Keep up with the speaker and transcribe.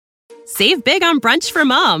Save big on brunch for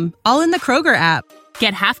mom, all in the Kroger app.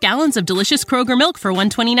 Get half gallons of delicious Kroger milk for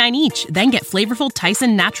 $1.29 each. Then get flavorful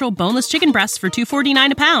Tyson natural boneless chicken breasts for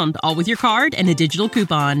 $2.49 a pound, all with your card and a digital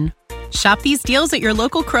coupon. Shop these deals at your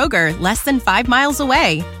local Kroger, less than 5 miles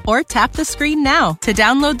away. Or tap the screen now to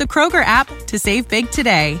download the Kroger app to save big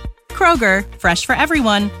today. Kroger, fresh for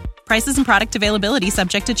everyone. Prices and product availability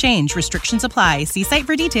subject to change. Restrictions apply. See site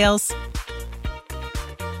for details.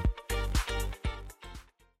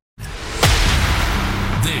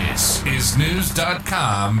 This is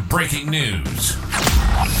News.com breaking news.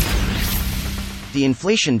 The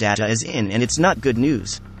inflation data is in, and it's not good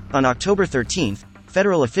news. On October 13th,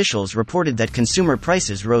 federal officials reported that consumer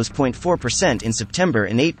prices rose 0.4% in September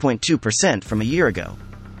and 8.2% from a year ago.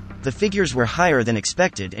 The figures were higher than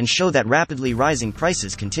expected and show that rapidly rising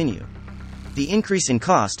prices continue. The increase in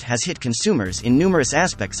cost has hit consumers in numerous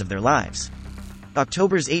aspects of their lives.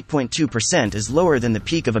 October's 8.2% is lower than the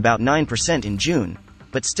peak of about 9% in June,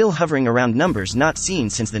 but still hovering around numbers not seen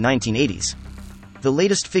since the 1980s. The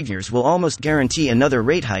latest figures will almost guarantee another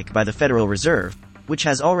rate hike by the Federal Reserve, which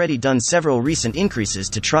has already done several recent increases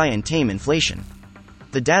to try and tame inflation.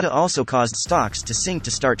 The data also caused stocks to sink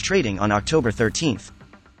to start trading on October 13th.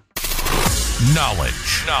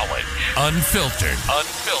 Knowledge. Unfiltered.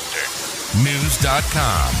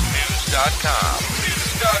 News.com.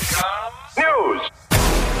 News.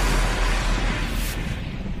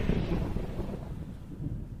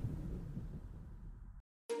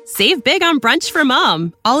 Save big on brunch for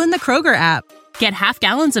mom, all in the Kroger app. Get half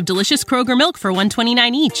gallons of delicious Kroger milk for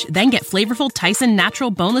 $1.29 each. Then get flavorful Tyson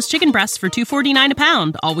natural boneless chicken breasts for $2.49 a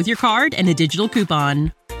pound, all with your card and a digital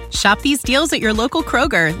coupon. Shop these deals at your local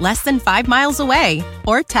Kroger, less than 5 miles away.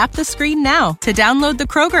 Or tap the screen now to download the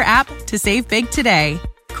Kroger app to save big today.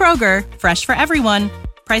 Kroger, fresh for everyone.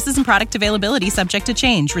 Prices and product availability subject to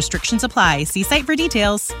change. Restrictions apply. See site for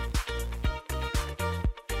details.